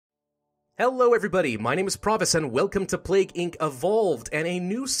Hello everybody, my name is Pravus and welcome to Plague Inc. Evolved, and a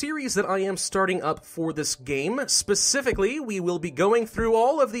new series that I am starting up for this game. Specifically, we will be going through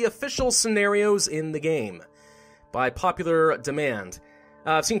all of the official scenarios in the game, by popular demand.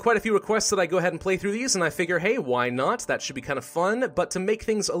 I've seen quite a few requests that I go ahead and play through these, and I figure, hey, why not? That should be kind of fun, but to make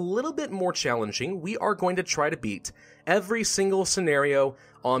things a little bit more challenging, we are going to try to beat every single scenario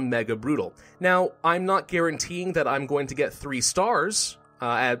on Mega Brutal. Now, I'm not guaranteeing that I'm going to get 3 stars.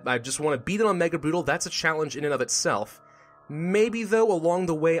 I just want to beat it on Mega Brutal. That's a challenge in and of itself. Maybe, though, along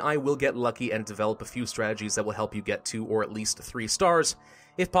the way, I will get lucky and develop a few strategies that will help you get 2 or at least 3 stars.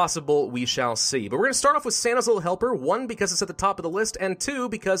 If possible, we shall see. But we're going to start off with Santa's Little Helper, 1, because it's at the top of the list, and 2,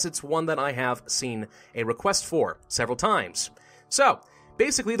 because it's one that I have seen a request for several times. So,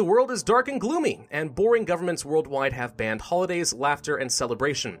 basically, the world is dark and gloomy, and boring governments worldwide have banned holidays, laughter, and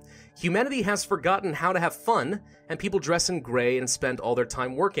celebration. Humanity has forgotten how to have fun, and people dress in gray and spend all their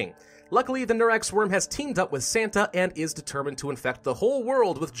time working. Luckily, the Nurex worm has teamed up with Santa and is determined to infect the whole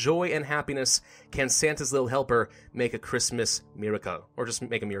world with joy and happiness. Can Santa's Little Helper make a Christmas miracle? Or just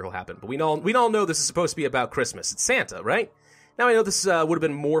make a miracle happen? But we all know this is supposed to be about Christmas. It's Santa, right? Now, I know this would have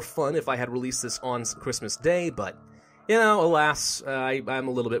been more fun if I had released this on Christmas Day, but you know, alas, I'm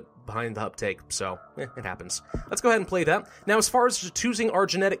a little bit behind the uptake, so it happens. Let's go ahead and play that. Now, as far as choosing our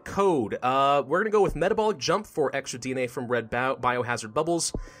genetic code, we're going to go with Metabolic Jump for extra DNA from red biohazard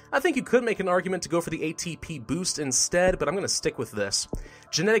bubbles. I think you could make an argument to go for the ATP boost instead, but I'm going to stick with this.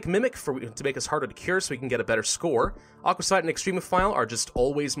 Genetic Mimic to make us harder to cure so we can get a better score. Aquasite and Extremophile are just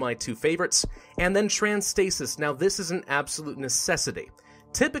always my 2 favorites. And then Transstasis. Now, this is an absolute necessity.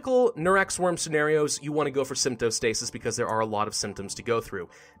 Typical Nurex worm scenarios, you want to go for symptostasis because there are a lot of symptoms to go through.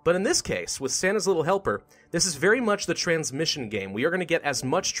 But in this case, with Santa's Little Helper, this is very much the transmission game. We are going to get as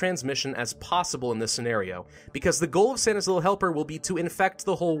much transmission as possible in this scenario, because the goal of Santa's Little Helper will be to infect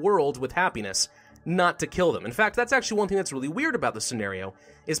the whole world with happiness, not to kill them. In fact, that's actually one thing that's really weird about the scenario,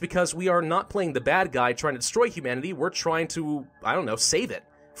 is because we are not playing the bad guy trying to destroy humanity, we're trying to, I don't know, save it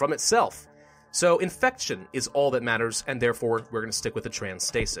from itself. So infection is all that matters, and therefore we're going to stick with the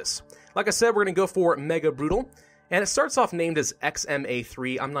Transstasis. Like I said, we're going to go for Mega Brutal, and it starts off named as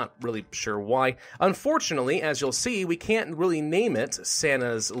XMA3. I'm not really sure why. Unfortunately, as you'll see, we can't really name it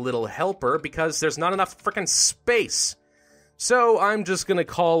Santa's Little Helper because there's not enough frickin' space. So I'm just going to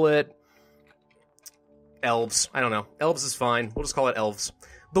call it Elves. I don't know. Elves is fine. We'll just call it Elves.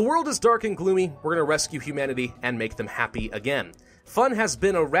 The world is dark and gloomy. We're going to rescue humanity and make them happy again. Fun has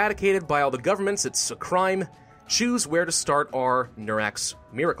been eradicated by all the governments. It's a crime. Choose where to start our Nurex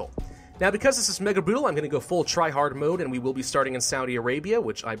miracle. Now, because this is Mega Brutal, I'm going to go full try-hard mode, and we will be starting in Saudi Arabia,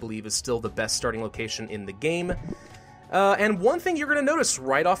 which I believe is still the best starting location in the game. And one thing you're going to notice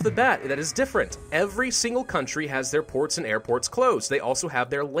right off the bat that is different. Every single country has their ports and airports closed. They also have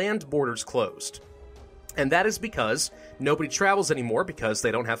their land borders closed. And that is because nobody travels anymore because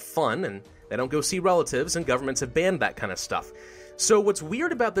they don't have fun, and they don't go see relatives, and governments have banned that kind of stuff. So what's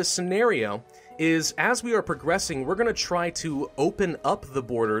weird about this scenario is as we are progressing, we're going to try to open up the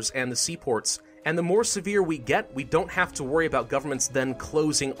borders and the seaports, and the more severe we get, we don't have to worry about governments then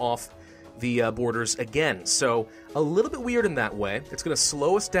closing off the borders again. So a little bit weird in that way. It's going to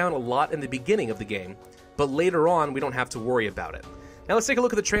slow us down a lot in the beginning of the game, but later on we don't have to worry about it. Now let's take a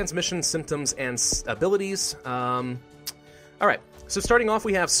look at the transmission symptoms and abilities. Alright. So starting off,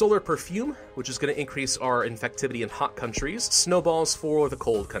 we have Solar Perfume, which is going to increase our infectivity in hot countries. Snowballs for the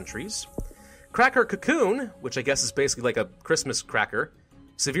cold countries. Cracker Cocoon, which I guess is basically like a Christmas cracker.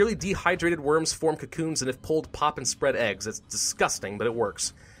 Severely dehydrated worms form cocoons and if pulled, pop and spread eggs. It's disgusting, but it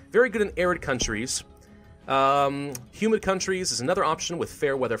works. Very good in arid countries. Humid countries is another option with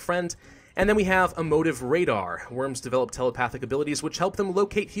Fair Weather Friend. And then we have Emotive Radar. Worms develop telepathic abilities which help them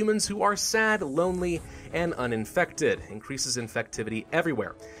locate humans who are sad, lonely, and uninfected. Increases infectivity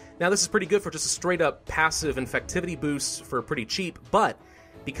everywhere. Now this is pretty good for just a straight up passive infectivity boost for pretty cheap, but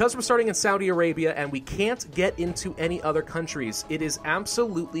because we're starting in Saudi Arabia and we can't get into any other countries, it is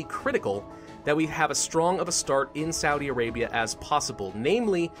absolutely critical that we have as strong of a start in Saudi Arabia as possible,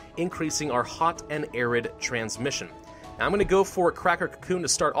 namely increasing our hot and arid transmission. Now, I'm going to go for Cracker Cocoon to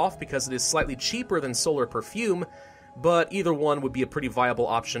start off because it is slightly cheaper than Solar Perfume, but either one would be a pretty viable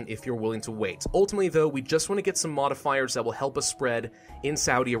option if you're willing to wait. Ultimately, though, we just want to get some modifiers that will help us spread in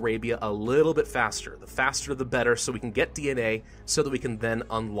Saudi Arabia a little bit faster. The faster, the better, so we can get DNA so that we can then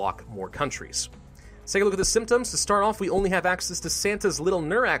unlock more countries. Let's take a look at the symptoms. To start off, we only have access to Santa's Little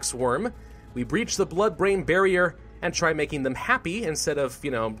Nurex worm. We breach the blood-brain barrier and try making them happy instead of,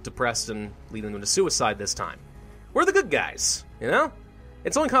 depressed and leading them to suicide this time. We're the good guys,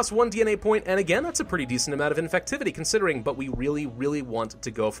 It's only costs 1 DNA point, and again, that's a pretty decent amount of infectivity considering, but we really, really want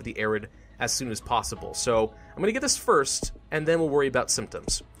to go for the arid as soon as possible. So I'm going to get this first, and then we'll worry about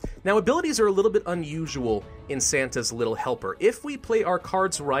symptoms. Now, abilities are a little bit unusual in Santa's Little Helper. If we play our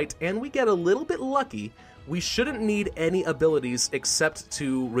cards right and we get a little bit lucky, we shouldn't need any abilities except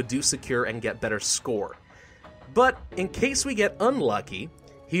to reduce a cure and get better score. But in case we get unlucky,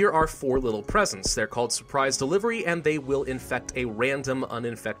 here are 4 little presents. They're called Surprise Delivery, and they will infect a random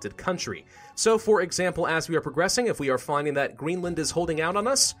uninfected country. So, for example, as we are progressing, if we are finding that Greenland is holding out on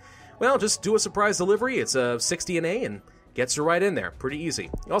us, well, just do a Surprise Delivery. It's a 6 DNA and gets you right in there. Pretty easy.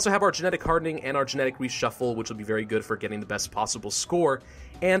 We also have our Genetic Hardening and our Genetic Reshuffle, which will be very good for getting the best possible score.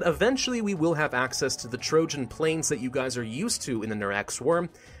 And eventually we will have access to the Trojan planes that you guys are used to in the Neurax Worm.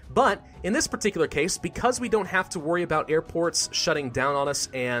 But in this particular case, because we don't have to worry about airports shutting down on us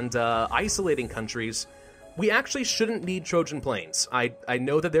and isolating countries, we actually shouldn't need Trojan planes. I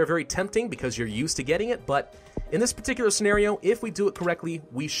know that they're very tempting because you're used to getting it, but in this particular scenario, if we do it correctly,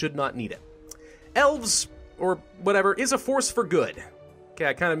 we should not need it. Elves, or whatever, is a force for good. Okay,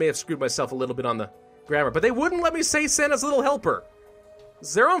 I kind of may have screwed myself a little bit on the grammar, but they wouldn't let me say Santa's Little Helper.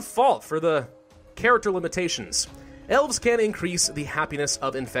 It's their own fault for the character limitations. Elves can increase the happiness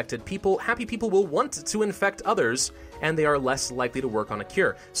of infected people. Happy people will want to infect others, and they are less likely to work on a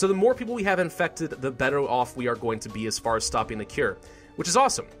cure. So the more people we have infected, the better off we are going to be as far as stopping the cure, which is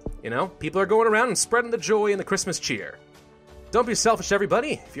awesome. You know, people are going around and spreading the joy and the Christmas cheer. Don't be selfish,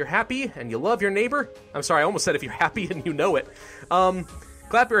 everybody. If you're happy and you love your neighbor, I'm sorry, I almost said if you're happy and you know it,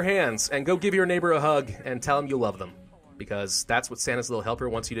 clap your hands and go give your neighbor a hug and tell them you love them, because that's what Santa's Little Helper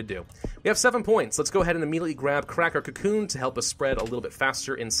wants you to do. We have 7 points. Let's go ahead and immediately grab Cracker Cocoon to help us spread a little bit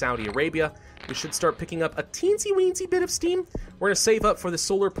faster in Saudi Arabia. We should start picking up a teensy-weensy bit of steam. We're going to save up for the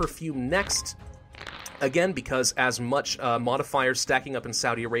Solar Perfume next. Again, because as much modifiers stacking up in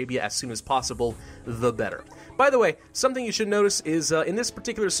Saudi Arabia as soon as possible, the better. By the way, something you should notice is in this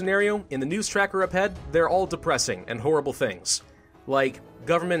particular scenario, in the news tracker up ahead, they're all depressing and horrible things. Like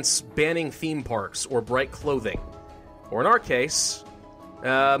governments banning theme parks or bright clothing. Or in our case,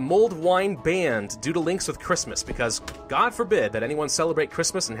 mulled wine banned due to links with Christmas, because God forbid that anyone celebrate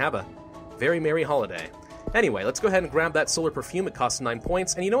Christmas and have a very merry holiday. Anyway, let's go ahead and grab that Solar Perfume. It costs 9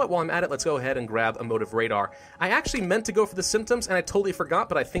 points. And you know what? While I'm at it, let's go ahead and grab Emotive Radar. I actually meant to go for the symptoms, and I totally forgot,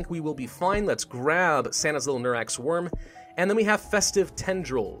 but I think we will be fine. Let's grab Santa's Little Neurax Worm. And then we have Festive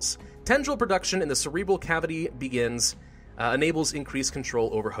Tendrils. Tendril production in the cerebral cavity begins, enables increased control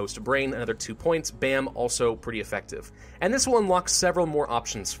over host brain, another 2 points. Bam, also pretty effective. And this will unlock several more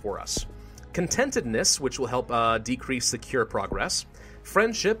options for us. Contentedness, which will help decrease the cure progress.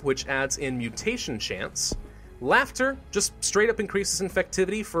 Friendship, which adds in mutation chance. Laughter, just straight up increases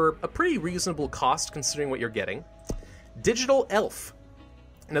infectivity for a pretty reasonable cost considering what you're getting. Digital Elf.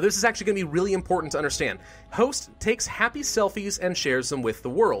 Now this is actually going to be really important to understand. Host takes happy selfies and shares them with the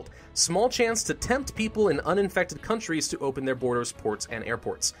world. Small chance to tempt people in uninfected countries to open their borders, ports, and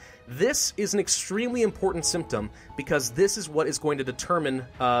airports. This is an extremely important symptom because this is what is going to determine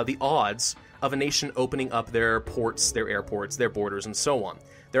the odds of a nation opening up their ports, their airports, their borders, and so on.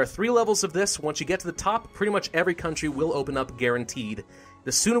 There are 3 levels of this. Once you get to the top, pretty much every country will open up guaranteed.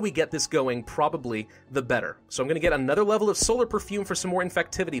 The sooner we get this going, probably the better. So I'm going to get another level of Solar Perfume for some more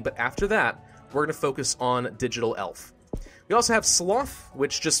infectivity, but after that, we're going to focus on Digital Elf. We also have Sloth,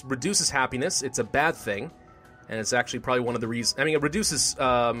 which just reduces happiness. It's a bad thing, and it's actually probably one of the reasons. I mean, it reduces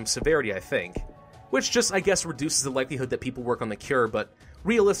severity, I think, which just, I guess, reduces the likelihood that people work on the cure, but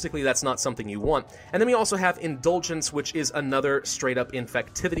realistically, that's not something you want. And then we also have Indulgence, which is another straight-up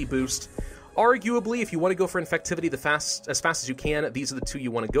infectivity boost. Arguably, if you want to go for infectivity as fast as you can, these are the 2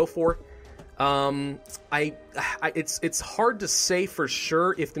 you want to go for. It's hard to say for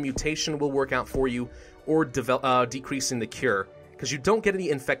sure if the mutation will work out for you or decreasing the cure, because you don't get any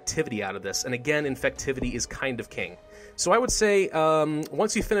infectivity out of this. And again, infectivity is kind of king. So I would say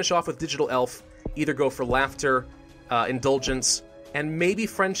once you finish off with Digital Elf, either go for Laughter, Indulgence, and maybe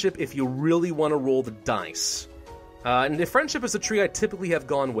Friendship if you really want to roll the dice. And if Friendship is a tree I typically have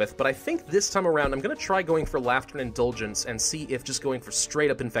gone with, but I think this time around I'm going to try going for Laughter and Indulgence and see if just going for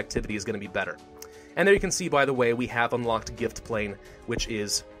straight-up infectivity is going to be better. And there you can see, by the way, we have unlocked Gift Plane, which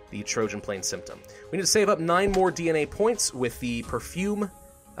is the Trojan Plane symptom. We need to save up 9 more DNA points with the Perfume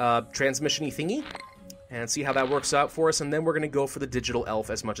transmission-y thingy, and see how that works out for us, and then we're going to go for the Digital Elf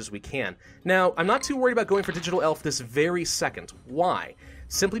as much as we can. Now, I'm not too worried about going for Digital Elf this very second. Why?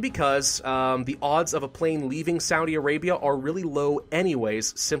 Simply because the odds of a plane leaving Saudi Arabia are really low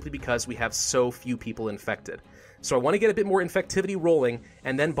anyways, simply because we have so few people infected. So I want to get a bit more infectivity rolling,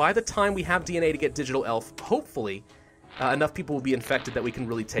 and then by the time we have DNA to get Digital Elf, hopefully, enough people will be infected that we can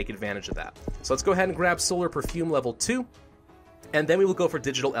really take advantage of that. So let's go ahead and grab Solar Perfume level 2, and then we will go for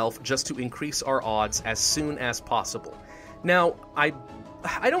Digital Elf just to increase our odds as soon as possible. Now, I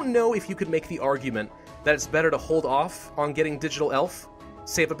don't know if you could make the argument that it's better to hold off on getting Digital Elf,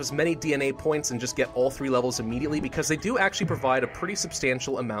 save up as many DNA points, and just get all 3 levels immediately, because they do actually provide a pretty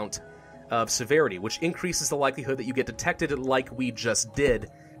substantial amount of severity, which increases the likelihood that you get detected like we just did,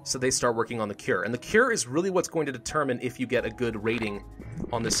 so they start working on the cure. And the cure is really what's going to determine if you get a good rating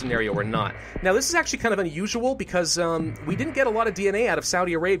on this scenario or not. Now, this is actually kind of unusual because we didn't get a lot of DNA out of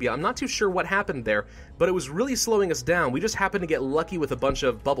Saudi Arabia. I'm not too sure what happened there, but it was really slowing us down. We just happened to get lucky with a bunch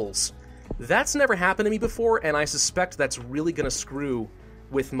of bubbles. That's never happened to me before, and I suspect that's really going to screw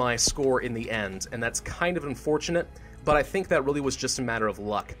with my score in the end, and that's kind of unfortunate, but I think that really was just a matter of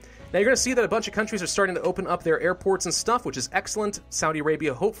luck. Now, you're going to see that a bunch of countries are starting to open up their airports and stuff, which is excellent. Saudi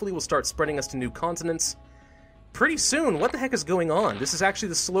Arabia hopefully will start spreading us to new continents pretty soon. What the heck is going on? This is actually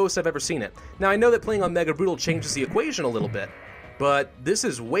the slowest I've ever seen it. Now, I know that playing on Mega Brutal changes the equation a little bit, but this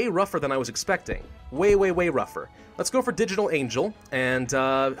is way rougher than I was expecting. Way, way, way rougher. Let's go for Digital Angel and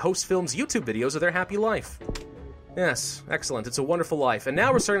host films YouTube videos of their happy life. Yes, excellent. It's a wonderful life. And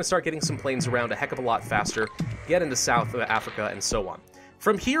now we're starting to start getting some planes around a heck of a lot faster, get into South Africa, and so on.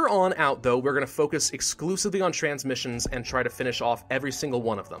 From here on out, though, we're going to focus exclusively on transmissions and try to finish off every single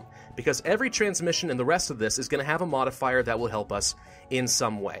one of them, because every transmission in the rest of this is going to have a modifier that will help us in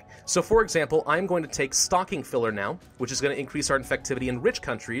some way. So, for example, I'm going to take Stocking Filler now, which is going to increase our infectivity in rich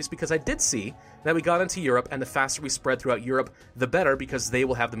countries, because I did see that we got into Europe, and the faster we spread throughout Europe, the better, because they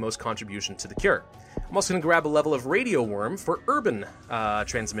will have the most contribution to the cure. I'm also going to grab a level of Radio Worm for urban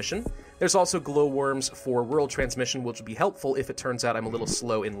transmission. There's also glowworms for world transmission, which will be helpful if it turns out I'm a little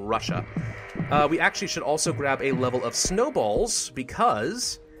slow in Russia. We actually should also grab a level of snowballs,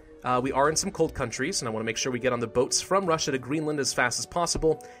 because we are in some cold countries, and I want to make sure we get on the boats from Russia to Greenland as fast as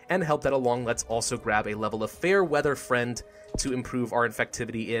possible. And to help that along, let's also grab a level of Fair Weather Friend to improve our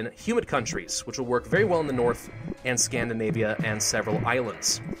infectivity in humid countries, which will work very well in the north and Scandinavia and several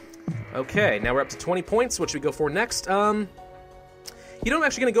islands. Okay, now we're up to 20 points, which we go for next. You know, I'm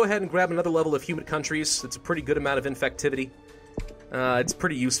actually going to go ahead and grab another level of humid countries. It's a pretty good amount of infectivity. It's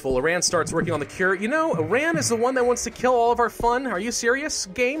pretty useful. Iran starts working on the cure. You know, Iran is the one that wants to kill all of our fun. Are you serious,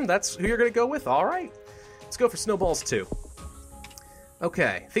 game? That's who you're going to go with? All right. Let's go for snowballs, too.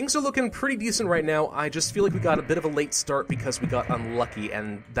 Okay, things are looking pretty decent right now. I just feel like we got a bit of a late start because we got unlucky,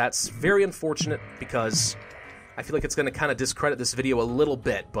 and that's very unfortunate because I feel like it's going to kind of discredit this video a little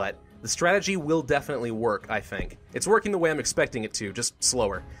bit, but the strategy will definitely work, I think. It's working the way I'm expecting it to, just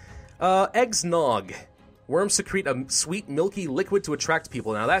slower. Eggs Nog. Worms secrete a sweet, milky liquid to attract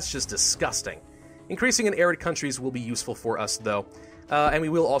people. Now, that's just disgusting. Increasing in arid countries will be useful for us, though. And we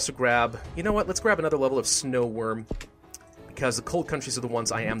will also grab... You know what? Let's grab another level of Snow Worm, because the cold countries are the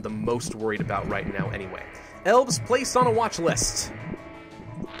ones I am the most worried about right now anyway. Elves placed on a watch list.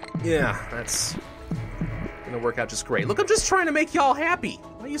 Yeah, that's gonna work out just great. Look, I'm just trying to make y'all happy.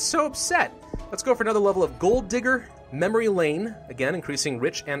 Why are you so upset? Let's go for another level of Gold Digger, Memory Lane, again, increasing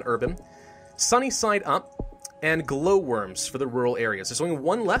rich and urban, Sunny Side Up, and Glowworms for the rural areas. There's only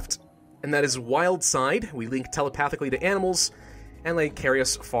one left, and that is Wild Side. We link telepathically to animals, and they carry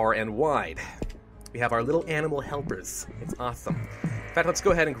us far and wide. We have our little animal helpers. It's awesome. In fact, let's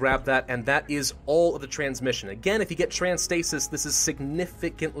go ahead and grab that, and that is all of the transmission. Again, if you get transstasis, this is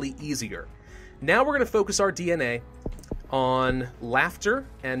significantly easier. Now we're going to focus our DNA on laughter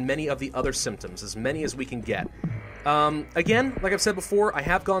and many of the other symptoms, as many as we can get. Again, like I've said before, I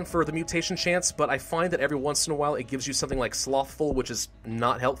have gone for the mutation chance, but I find that every once in a while it gives you something like Slothful, which is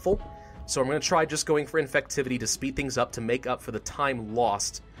not helpful. So I'm going to try just going for infectivity to speed things up to make up for the time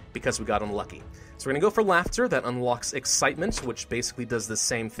lost because we got unlucky. So we're going to go for Laughter. That unlocks Excitement, which basically does the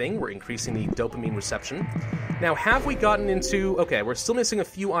same thing. We're increasing the dopamine reception. Now, have we gotten into... Okay, we're still missing a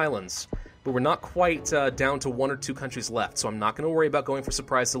few islands, but we're not quite down to 1 or 2 countries left, so I'm not going to worry about going for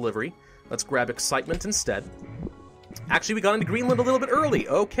Surprise Delivery. Let's grab Excitement instead. Actually, we got into Greenland a little bit early.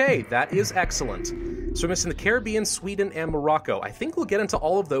 Okay, that is excellent. So we're missing the Caribbean, Sweden, and Morocco. I think we'll get into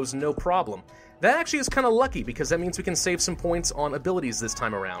all of those no problem. That actually is kind of lucky, because that means we can save some points on abilities this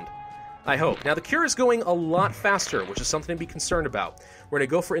time around. I hope. Now, the cure is going a lot faster, which is something to be concerned about. We're going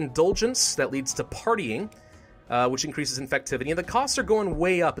to go for Indulgence. That leads to Partying, which increases infectivity. And the costs are going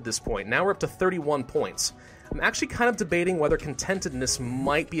way up at this point. Now we're up to 31 points. I'm actually kind of debating whether Contentedness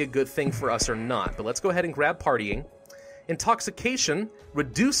might be a good thing for us or not. But let's go ahead and grab Partying. Intoxication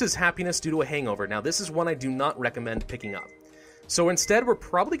reduces happiness due to a hangover. Now, this is one I do not recommend picking up. So instead, we're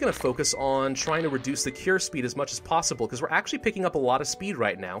probably going to focus on trying to reduce the cure speed as much as possible, because we're actually picking up a lot of speed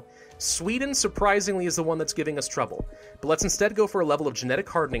right now. Sweden, surprisingly, is the one that's giving us trouble. But let's instead go for a level of genetic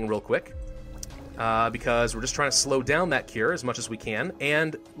hardening real quick, because we're just trying to slow down that cure as much as we can.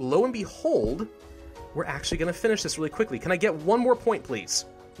 And lo and behold, we're actually going to finish this really quickly. Can I get one more point, please?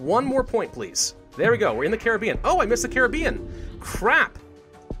 One more point, please. There we go. We're in the Caribbean. Oh, I missed the Caribbean. Crap.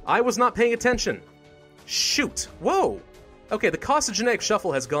 I was not paying attention. Shoot. Whoa. Okay, the cost of genetic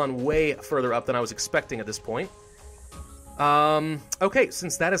shuffle has gone way further up than I was expecting at this point. Okay,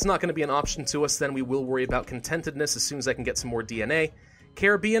 since that is not going to be an option to us, then we will worry about contentedness as soon as I can get some more DNA.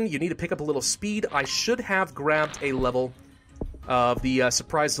 Caribbean, you need to pick up a little speed. I should have grabbed a level of the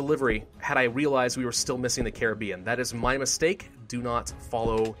surprise delivery had I realized we were still missing the Caribbean. That is my mistake. Do not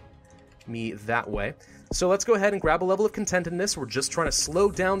follow me that way. So let's go ahead and grab a level of contentedness. We're just trying to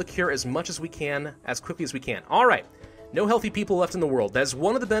slow down the cure as much as we can, as quickly as we can. All right. No healthy people left in the world. That is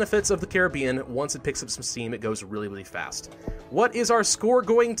one of the benefits of the Caribbean. Once it picks up some steam, it goes really, really fast. What is our score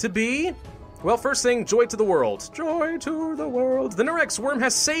going to be? Well, first thing, joy to the world. Joy to the world. The Nurex worm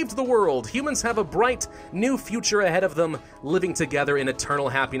has saved the world. Humans have a bright new future ahead of them, living together in eternal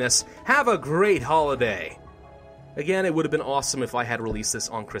happiness. Have a great holiday. Again, it would have been awesome if I had released this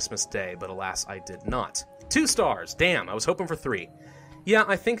on Christmas Day, but alas, I did not. 2 stars. Damn, I was hoping for 3. Yeah,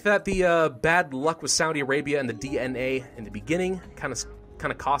 I think that the bad luck with Saudi Arabia and the DNA in the beginning kind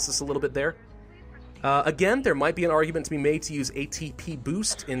of cost us a little bit there. Again, there might be an argument to be made to use ATP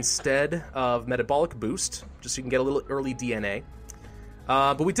boost instead of metabolic boost, just so you can get a little early DNA.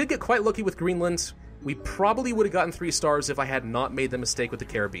 But we did get quite lucky with Greenland. We probably would have gotten 3 stars if I had not made the mistake with the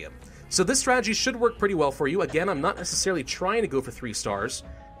Caribbean. So this strategy should work pretty well for you. Again, I'm not necessarily trying to go for 3 stars,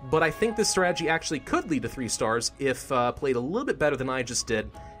 but I think this strategy actually could lead to 3 stars if played a little bit better than I just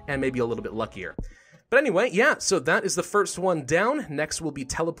did, and maybe a little bit luckier. But anyway, yeah, so that is the first one down. Next will be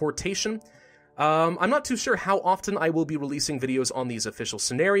teleportation. I'm not too sure how often I will be releasing videos on these official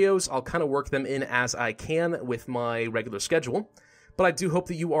scenarios. I'll kind of work them in as I can with my regular schedule. But I do hope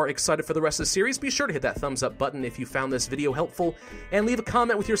that you are excited for the rest of the series. Be sure to hit that thumbs up button if you found this video helpful, and leave a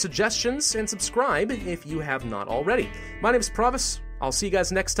comment with your suggestions, and subscribe if you have not already. My name is Pravus. I'll see you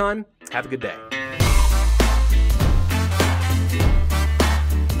guys next time. Have a good day.